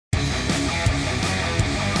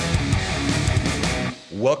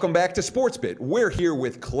Welcome back to SportsBit. We're here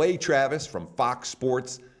with Clay Travis from Fox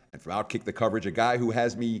Sports and from Outkick the Coverage, a guy who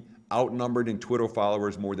has me outnumbered in Twitter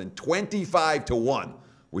followers more than 25-1,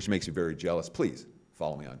 which makes me very jealous. Please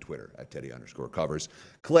follow me on Twitter at Teddy_covers.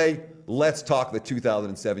 Clay, let's talk the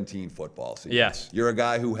 2017 football season. Yes. You're a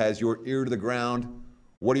guy who has your ear to the ground.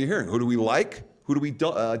 What are you hearing? Who do we like? Who do we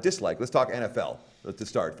dislike? Let's talk NFL to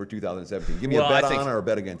start for 2017. Give me a bet on or a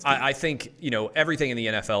bet against. I think, everything in the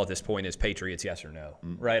NFL at this point is Patriots, yes or no,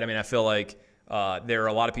 right? I mean, I feel like there are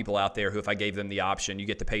a lot of people out there who, if I gave them the option, you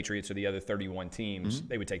get the Patriots or the other 31 teams,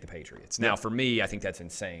 they would take the Patriots. Now, for me, I think that's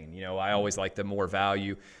insane. I always like the more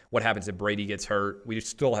value. What happens if Brady gets hurt? We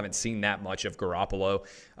still haven't seen that much of Garoppolo.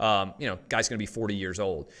 Guy's going to be 40 years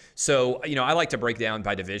old. So, I like to break down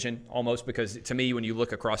by division almost because, to me, when you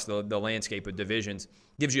look across the landscape of divisions,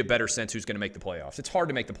 gives you a better sense who's going to make the playoffs. It's hard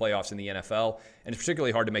to make the playoffs in the NFL, and it's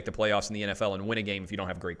particularly hard to make the playoffs in the NFL and win a game if you don't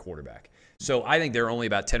have a great quarterback. So I think there are only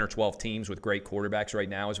about 10 or 12 teams with great quarterbacks right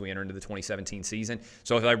now as we enter into the 2017 season.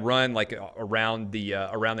 So if I run around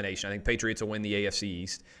the nation, I think Patriots will win the AFC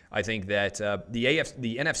East. I think that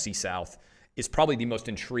the NFC South is probably the most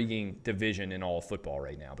intriguing division in all of football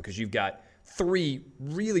right now because you've got three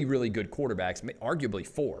really, really good quarterbacks, arguably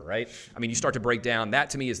four, right? I mean, you start to break down, that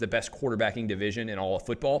to me is the best quarterbacking division in all of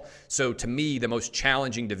football. So to me, the most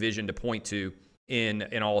challenging division to point to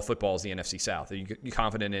in all of football is the NFC South. Are you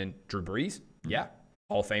confident in Drew Brees? Yeah.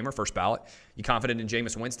 Hall of Famer, first ballot. You confident in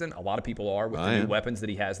Jameis Winston? A lot of people are with the new weapons that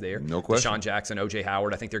he has there. No question. Deshaun Jackson, O.J.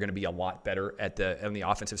 Howard, I think they're going to be a lot better on the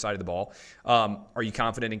offensive side of the ball. Are you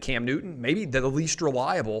confident in Cam Newton? Maybe the least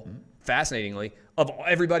reliable, fascinatingly, of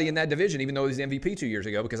everybody in that division, even though he was the MVP 2 years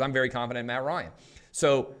ago, because I'm very confident in Matt Ryan.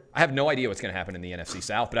 So I have no idea what's going to happen in the NFC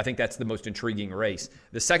South, but I think that's the most intriguing race.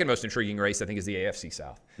 The second most intriguing race, I think, is the AFC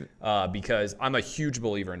South because I'm a huge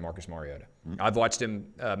believer in Marcus Mariota. I've watched him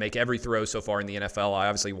make every throw so far in the NFL. I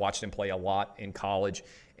obviously watched him play a lot in college,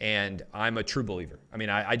 and I'm a true believer. I mean,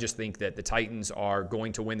 I just think that the Titans are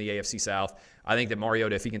going to win the AFC South. I think that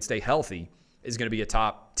Mariota, if he can stay healthy, is going to be a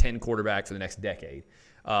top 10 quarterback for the next decade.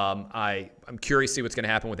 I'm curious to see what's going to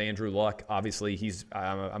happen with Andrew Luck. Obviously,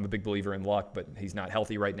 I'm a big believer in Luck, but he's not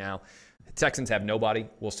healthy right now. The Texans have nobody.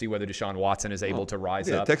 We'll see whether Deshaun Watson is able to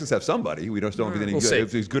rise up. Texans have somebody. We don't know if he's any we'll good.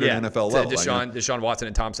 If he's good at NFL level. Deshaun Watson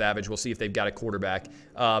and Tom Savage. We'll see if they've got a quarterback.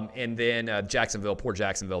 And then Jacksonville, poor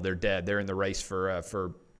Jacksonville, they're dead. They're in the race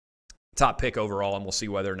for top pick overall, and we'll see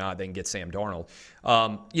whether or not they can get Sam Darnold.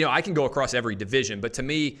 I can go across every division, but to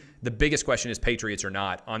me, the biggest question is Patriots or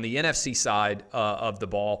not. On the NFC side of the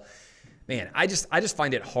ball, man, I just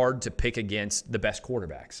find it hard to pick against the best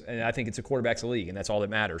quarterbacks, and I think it's a quarterback's league, and that's all that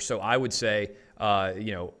matters. So I would say,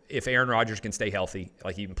 if Aaron Rodgers can stay healthy,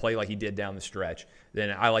 like he can play like he did down the stretch,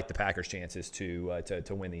 then I like the Packers' chances to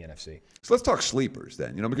win the NFC. So let's talk sleepers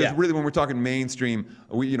then, because really when we're talking mainstream,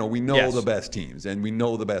 we know the best teams and we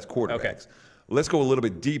know the best quarterbacks. Okay. Let's go a little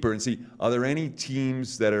bit deeper and see, are there any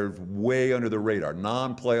teams that are way under the radar,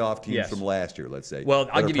 non-playoff teams from last year, let's say? Well,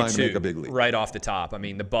 I'll give you two right off the top. I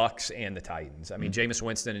mean, the Bucs and the Titans. I mean, Jameis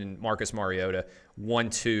Winston and Marcus Mariota,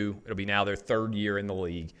 1-2. It'll be now their third year in the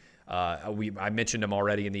league. I mentioned them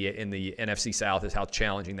already in the NFC South as how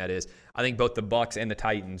challenging that is. I think both the Bucs and the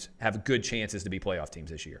Titans have good chances to be be playoff teams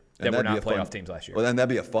this year. That were not playoff teams last year. Well, then that'd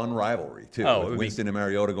be a fun rivalry, too. With Winston and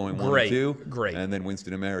Mariota going 1-2. Great. And then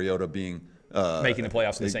Winston and Mariota being making the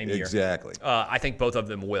playoffs in the same year. Exactly. I think both of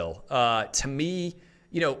them will. To me,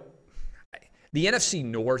 the NFC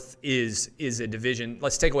North is a division.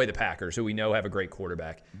 Let's take away the Packers, who we know have a great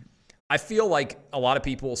quarterback. I feel like a lot of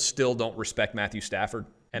people still don't respect Matthew Stafford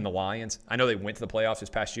and the Lions. I know they went to the playoffs this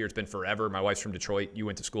past year. It's been forever. My wife's from Detroit. You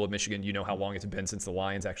went to school at Michigan. You know how long it's been since the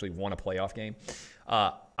Lions actually won a playoff game.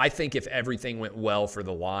 I think if everything went well for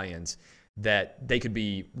the Lions, that they could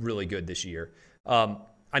be really good this year.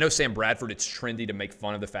 I know Sam Bradford, it's trendy to make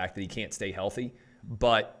fun of the fact that he can't stay healthy,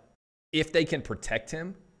 but if they can protect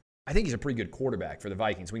him, I think he's a pretty good quarterback for the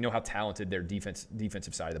Vikings. We know how talented their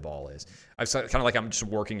defensive side of the ball is. I'm kind of like I'm just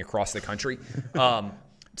working across the country.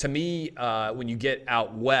 To me, when you get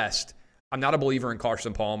out west, I'm not a believer in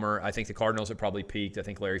Carson Palmer. I think the Cardinals have probably peaked. I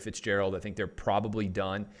think Larry Fitzgerald, I think they're probably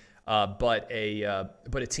done. But a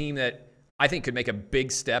team that I think could make a big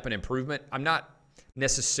step in improvement. I'm not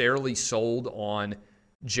necessarily sold on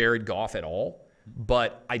Jared Goff at all,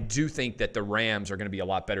 but I do think that the Rams are going to be a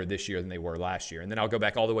lot better this year than they were last year. And then I'll go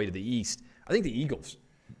back all the way to the East. I think the Eagles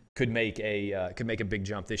could make a big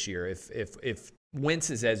jump this year if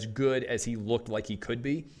Wentz is as good as he looked like he could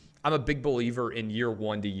be. I'm a big believer in year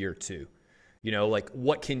 1 to year 2.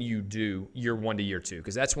 What can you do year 1 to year 2?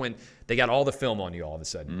 Because that's when they got all the film on you all of a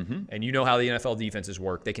sudden. And you know how the NFL defenses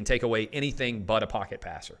work. They can take away anything but a pocket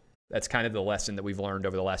passer. That's kind of the lesson that we've learned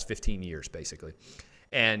over the last 15 years, basically.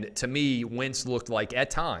 And to me, Wentz looked like at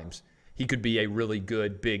times he could be a really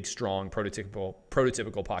good, big, strong,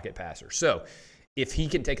 prototypical pocket passer. So if he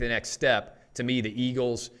can take the next step, to me, the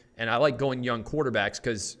Eagles, and I like going young quarterbacks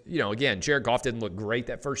because, again, Jared Goff didn't look great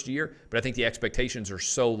that first year, but I think the expectations are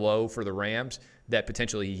so low for the Rams that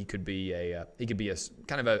potentially he could be a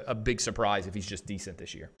kind of a big surprise if he's just decent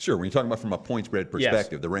this year. Sure. When you're talking about from a point spread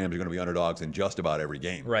perspective, the Rams are going to be underdogs in just about every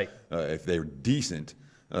game. Right. If they're decent.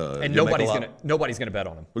 And nobody's gonna bet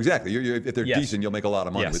on them. Exactly. If they're decent, you'll make a lot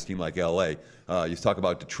of money with a team like LA. You talk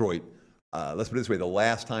about Detroit. Let's put it this way: the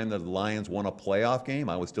last time that the Lions won a playoff game,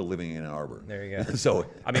 I was still living in Ann Arbor. There you go. So,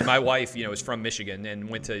 I mean, my wife, is from Michigan and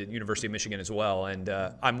went to University of Michigan as well, and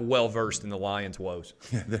I'm well versed in the Lions' woes.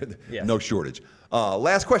 No shortage.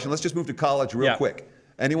 Last question. Let's just move to college real quick.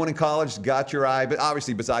 Anyone in college got your eye? But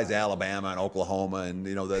obviously, besides Alabama and Oklahoma and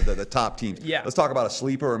the top teams. Yeah. Let's talk about a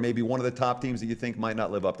sleeper or maybe one of the top teams that you think might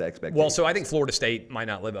not live up to expectations. Well, so I think Florida State might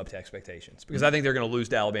not live up to expectations because I think they're going to lose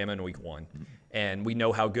to Alabama in Week 1, and we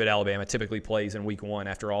know how good Alabama typically plays in Week 1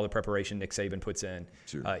 after all the preparation Nick Saban puts in.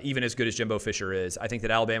 Sure. Even as good as Jimbo Fisher is, I think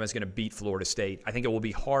that Alabama is going to beat Florida State. I think it will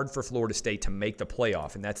be hard for Florida State to make the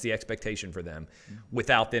playoff, and that's the expectation for them,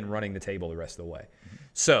 without then running the table the rest of the way.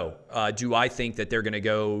 So, do I think that they're going to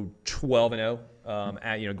go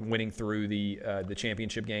 12-0, winning through the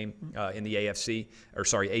championship game in the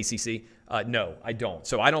ACC? No, I don't.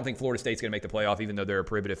 So I don't think Florida State's going to make the playoff, even though they're a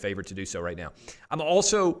prohibitive favorite to do so right now. I'm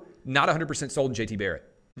also not 100% sold in JT Barrett.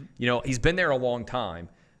 He's been there a long time.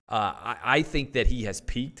 I think that he has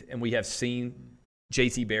peaked, and we have seen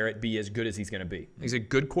JT Barrett be as good as he's going to be. He's a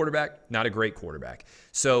good quarterback, not a great quarterback.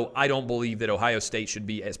 So I don't believe that Ohio State should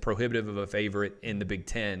be as prohibitive of a favorite in the Big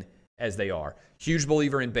Ten as they are. Huge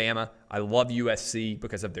believer in Bama. I love USC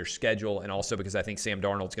because of their schedule and also because I think Sam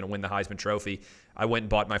Darnold's going to win the Heisman Trophy. I went and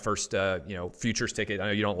bought my first futures ticket. I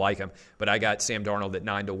know you don't like him, but I got Sam Darnold at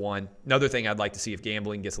 9-1. Another thing I'd like to see if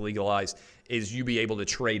gambling gets legalized is you be able to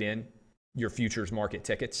trade in your futures market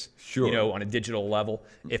tickets, on a digital level.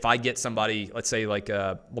 If I get somebody, let's say like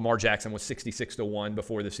Lamar Jackson was 66-1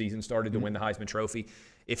 before the season started to win the Heisman Trophy.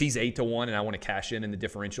 If he's 8-1 and I want to cash in the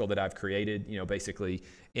differential that I've created, basically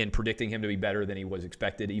in predicting him to be better than he was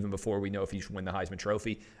expected, even before we know if he should win the Heisman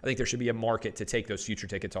Trophy, I think there should be a market to take those future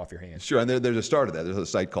tickets off your hands. Sure, and there's a start of that. There's a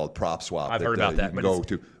site called PropSwap. I've heard about that.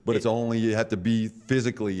 But it's only you have to be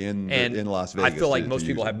physically in Las Vegas. I feel like most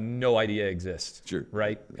people have no idea it exists. Sure.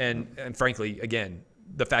 Right? And frankly, again,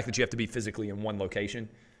 the fact that you have to be physically in one location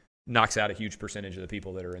knocks out a huge percentage of the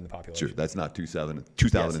people that are in the population. Sure, that's not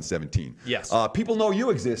 2017. Yes. People know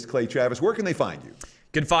you exist, Clay Travis. Where can they find you?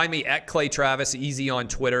 You can find me at Clay Travis, easy on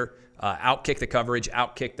Twitter. Outkick the coverage,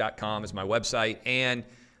 outkick.com is my website. And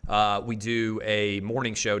we do a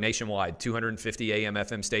morning show nationwide, 250 AM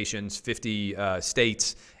FM stations, 50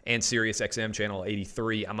 states, and Sirius XM channel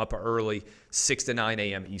 83. I'm up early, 6 to 9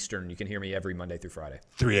 a.m. Eastern. You can hear me every Monday through Friday.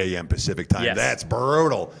 3 a.m. Pacific time. Yes. That's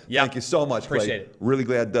brutal. Yep. Thank you so much, Clay. Appreciate it. Really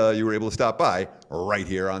glad you were able to stop by right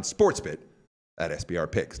here on SportsBit at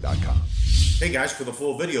SBRpicks.com. Hey guys, for the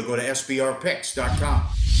full video, go to SBRpicks.com.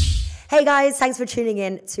 Hey guys, thanks for tuning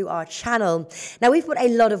in to our channel. Now, we've put a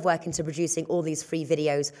lot of work into producing all these free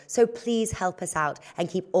videos, so please help us out and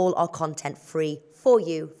keep all our content free for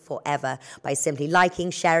you forever by simply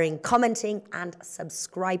liking, sharing, commenting, and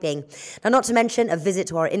subscribing. Now, not to mention, a visit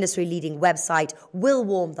to our industry-leading website will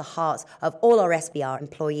warm the hearts of all our SBR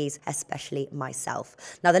employees, especially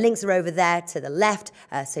myself. Now, the links are over there to the left,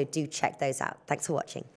 so do check those out. Thanks for watching.